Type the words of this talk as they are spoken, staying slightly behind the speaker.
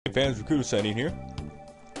Fans Rakuda signing here.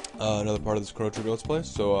 Another part of this ChronoTrigger Let's Play.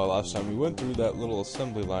 So last time we went through that little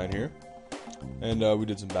assembly line here, and we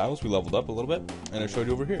did some battles. We leveled up a little bit, and I showed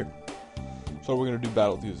you over here. So we're gonna do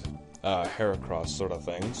battle with these Heracross sort of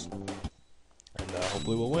things, and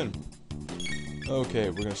hopefully we'll win. Okay,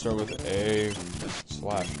 we're gonna start with a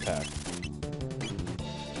slash attack.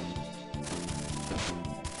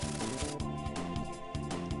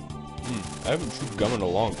 I haven't chewed gum in a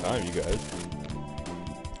long time, you guys.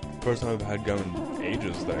 First time I've had gum in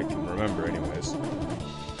ages that I can remember, anyways.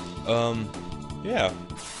 Yeah.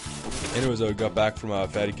 Anyways, I got back from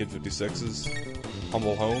Fatty Kid 56's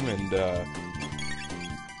humble home and the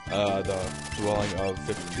dwelling of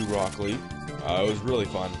 52 Rock Lee. It was really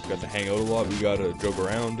fun. Got to hang out a lot. We got to joke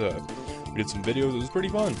around. We did some videos. It was pretty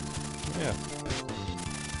fun. Yeah.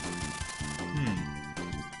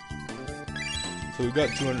 So we've got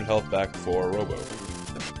 200 health back for Robo,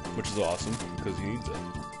 which is awesome because he needs it.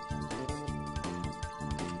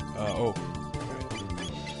 Oh.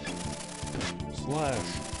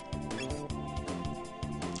 Slash.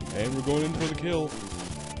 And we're going in for the kill.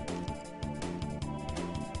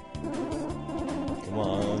 Come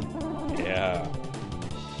on. Yeah.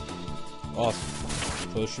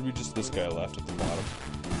 Awesome. So there should be just this guy left at the bottom.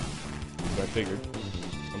 But I figured.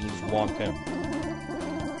 I'm gonna just womp him.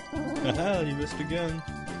 Haha, you missed again.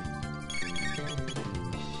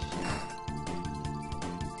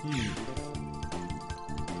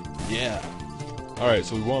 Yeah. Alright,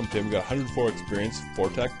 so we whomped him. We got 104 experience, 4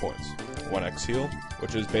 tech points, 1 X heal,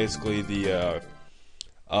 which is basically the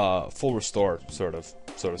full restore, sort of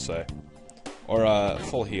say. Or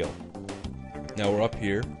full heal. Now we're up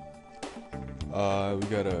here. We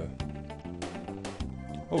got a...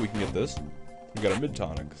 Oh, we can get this. We got a mid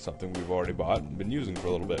tonic, something we've already bought and been using for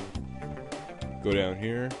a little bit. Go down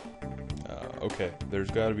here. Okay, there's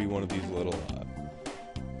got to be one of these little...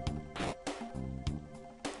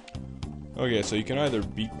 Okay, so you can either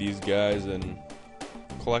beat these guys and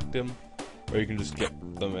collect them, or you can just get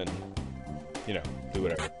them and, you know, do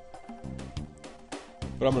whatever.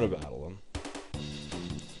 But I'm gonna battle them.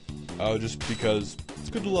 Just because it's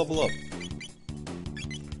good to level up.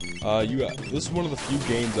 This is one of the few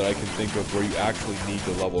games that I can think of where you actually need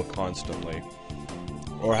to level constantly,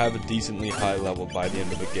 or have a decently high level by the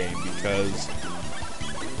end of the game, because,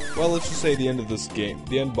 well, let's just say the end of this game,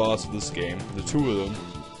 the end boss of this game, the two of them,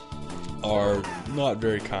 are not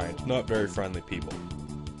very kind, not very friendly people.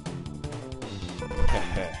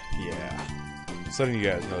 Yeah. Just letting you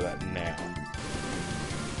guys know that now.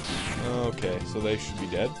 Okay, so they should be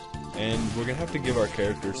dead. And we're gonna have to give our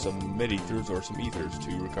characters some mid-ethers or some ethers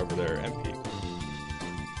to recover their MP.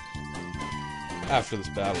 After this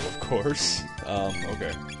battle, of course.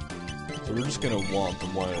 Okay. So we're just gonna womp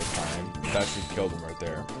them one at a time. That should kill them right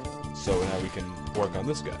there. So now we can work on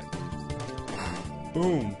this guy.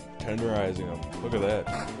 Boom! Tenderizing him. Look at that.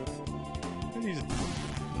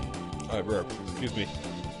 I burped. Excuse me.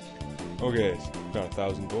 Okay, so got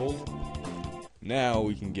 1,000 gold. Now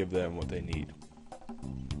we can give them what they need.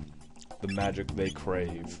 The magic they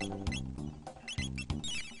crave.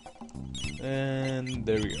 And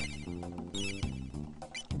there we go.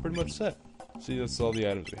 Pretty much set. See, that's all the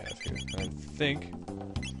items we have here. I think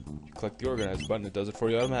if you click the organize button, it does it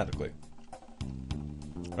for you automatically.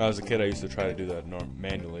 When I was a kid, I used to try to do that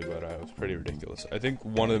manually, but it was pretty ridiculous. I think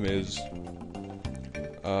one of them is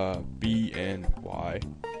B and Y.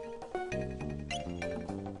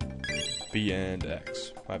 B and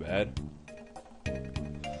X. My bad.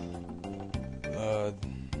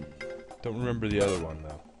 Don't remember the other one,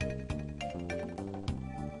 though.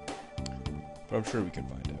 But I'm sure we can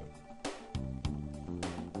find out.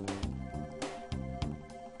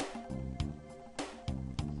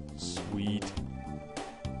 Sweet.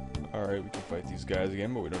 Alright, we can fight these guys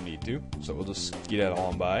again, but we don't need to. So we'll just skedaddle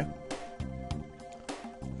on by.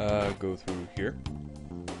 Go through here.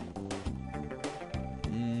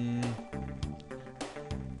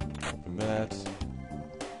 Open that.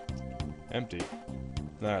 Empty.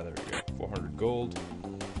 Ah, there we go. 400 gold.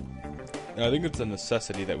 Now, I think it's a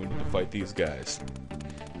necessity that we need to fight these guys.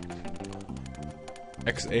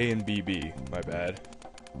 XA and BB. My bad.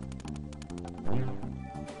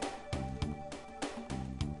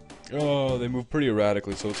 Oh, they move pretty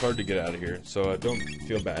erratically, so it's hard to get out of here. So don't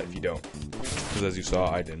feel bad if you don't. Because as you saw,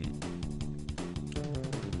 I didn't.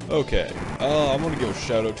 Okay. I'm going to give a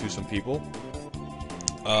shout out to some people.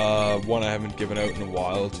 One I haven't given out in a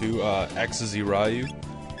while to. XZ Ryu.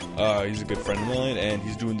 He's a good friend of mine, and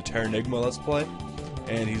he's doing the Terranigma Let's Play.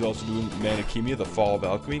 And he's also doing Manakemia, The Fall of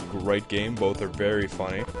Alchemy. Great game. Both are very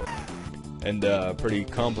funny. And pretty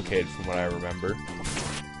complicated from what I remember.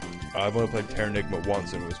 I've only played Terranigma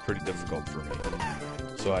once, and it was pretty difficult for me.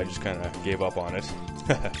 So I just kind of gave up on it.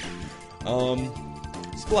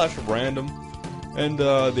 Splash of random. And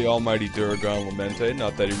the almighty Duragon Lamente.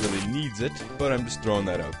 Not that he really needs it, but I'm just throwing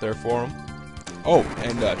that out there for him. Oh,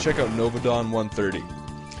 and check out Novadon 130.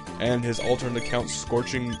 And his alternate account,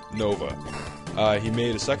 Scorching Nova. He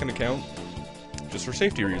made a second account just for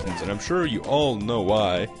safety reasons, and I'm sure you all know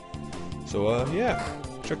why. So, yeah,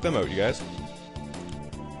 check them out, you guys.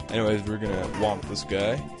 Anyways, we're gonna womp this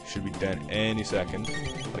guy. Should be done any second.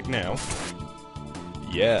 Like now.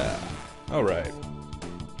 Yeah. Alright.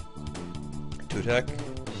 To attack.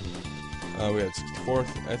 We had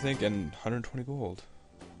 64th, I think, and 120 gold.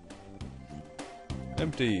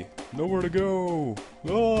 Empty. Nowhere to go.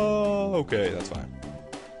 Oh, okay, that's fine.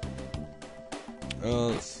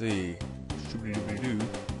 Let's see. Shooby-dooby-doo.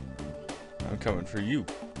 I'm coming for you.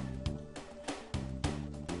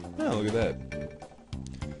 Oh, look at that.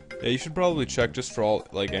 Yeah, you should probably check just for all,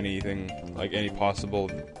 like, anything, like any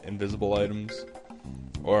possible invisible items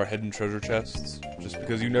or hidden treasure chests, just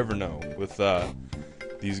because you never know with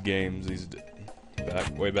these games,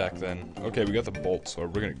 way back then. Okay, we got the bolt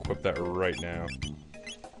sword. We're gonna equip that right now.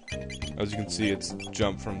 As you can see, it's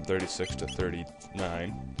jumped from 36 to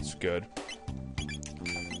 39. It's good.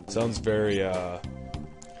 Sounds very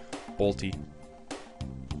bolty.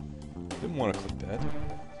 Didn't want to click that.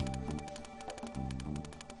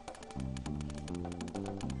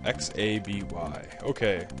 XABY.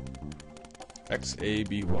 Okay.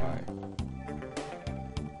 XABY.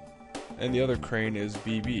 And the other crane is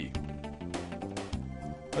BB.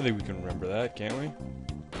 I think we can remember that, can't we?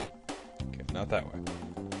 Okay, not that way.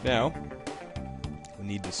 Now, we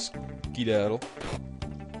need to skedaddle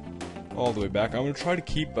all the way back. I'm going to try to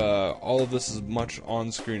keep all of this as much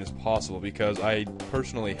on screen as possible, because I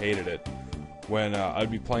personally hated it when I'd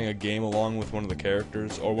be playing a game along with one of the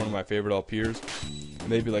characters or one of my favorite LPers,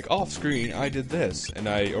 and they'd be like, off screen, I did this, and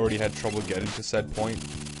I already had trouble getting to said point.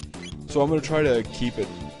 So I'm going to try to keep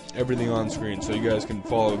everything on screen so you guys can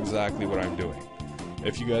follow exactly what I'm doing.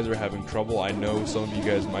 If you guys are having trouble, I know some of you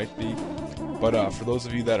guys might be, but for those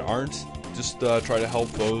of you that aren't, just try to help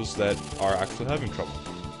those that are actually having trouble.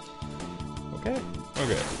 Okay.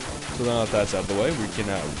 So now that that's out of the way,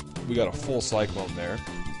 we got a full cyclone there.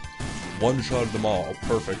 One shot of them all.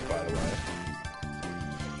 Perfect, by the way.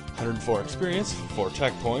 104 experience, 4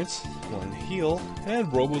 tech points, 1 heal,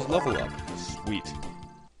 and Robo's level up. Sweet.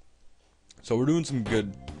 So we're doing some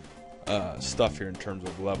good stuff here in terms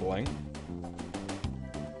of leveling.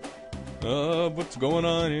 What's going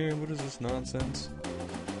on here? What is this nonsense?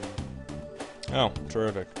 Oh,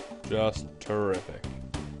 terrific. Just terrific.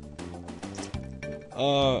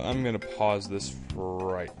 I'm gonna pause this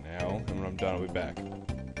right now, and when I'm done, I'll be back.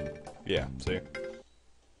 Yeah, see?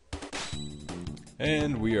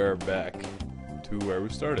 And we are back to where we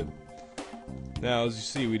started. Now, as you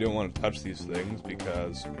see, we don't want to touch these things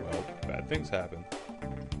because, well, bad things happen.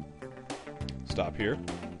 Stop here.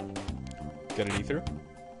 Get an ether.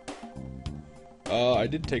 I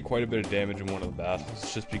did take quite a bit of damage in one of the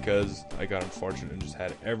battles, just because I got unfortunate and just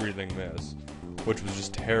had everything miss, which was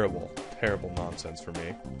just terrible nonsense for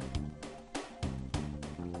me.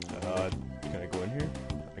 Can I go in here?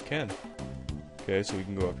 I can. Okay, so we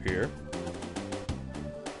can go up here.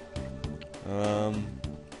 I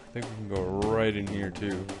think we can go right in here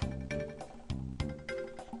too.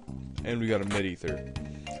 And we got a mid-ether.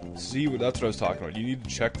 See, that's what I was talking about. You need to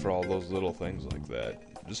check for all those little things like that,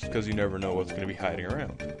 just because you never know what's going to be hiding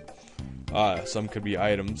around. Some could be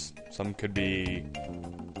items, some could be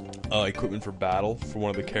equipment for battle for one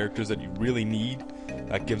of the characters that you really need.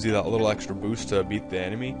 That gives you that little extra boost to beat the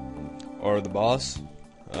enemy or the boss.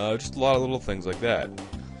 Just a lot of little things like that.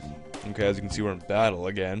 Okay, as you can see, we're in battle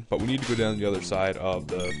again, but we need to go down the other side of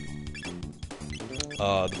the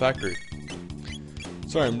factory.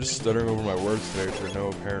 Sorry, I'm just stuttering over my words today for no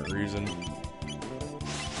apparent reason.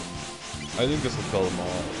 I think this will kill them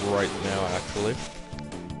all right now, actually,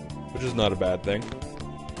 which is not a bad thing.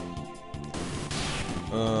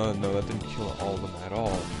 No, that didn't kill all of them at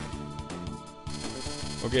all.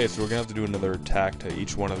 Okay, so we're gonna have to do another attack to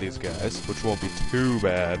each one of these guys, which won't be too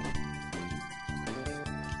bad.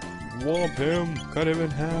 Whomp him! Cut him in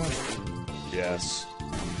half! Yes.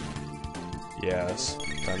 Yes.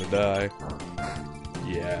 Time to die.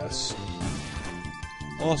 Yes.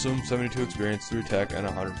 Awesome, 72 experience, 3 attack, and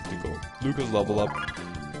 150 gold. Luca's level up.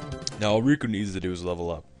 Now, all Riku needs to do is level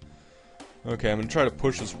up. Okay, I'm gonna try to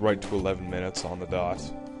push this right to 11 minutes on the dot.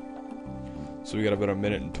 So we got about a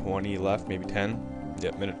minute and 20 left, maybe 10.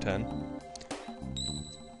 Yep, minute 10.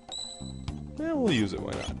 Yeah, we'll use it,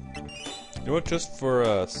 why not? You know what, just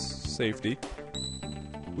for safety,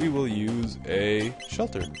 we will use a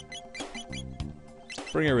shelter.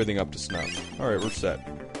 Bring everything up to snuff. Alright, we're set.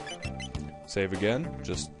 Save again,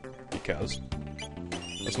 just because.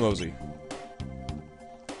 Let's mosey.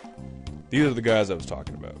 These are the guys I was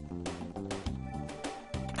talking about.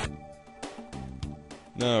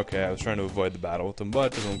 Okay, I was trying to avoid the battle with them,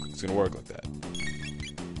 but it doesn't look like it's gonna work like that.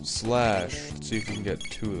 Slash. Let's see if we can get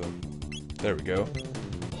 2 of them. There we go.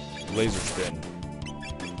 Laser spin.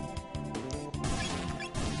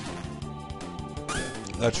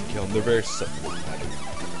 That should kill them. They're very susceptible to magic.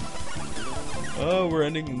 Oh, we're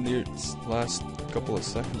ending the last couple of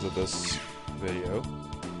seconds of this video.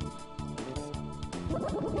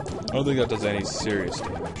 I don't think that does any serious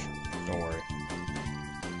damage. Don't worry.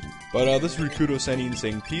 But this is Rikudo sending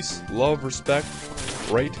saying peace, love, respect,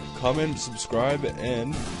 rate, comment, subscribe,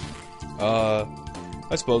 and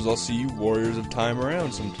I suppose I'll see you Warriors of Time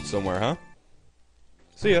around somewhere, huh?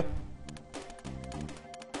 See ya.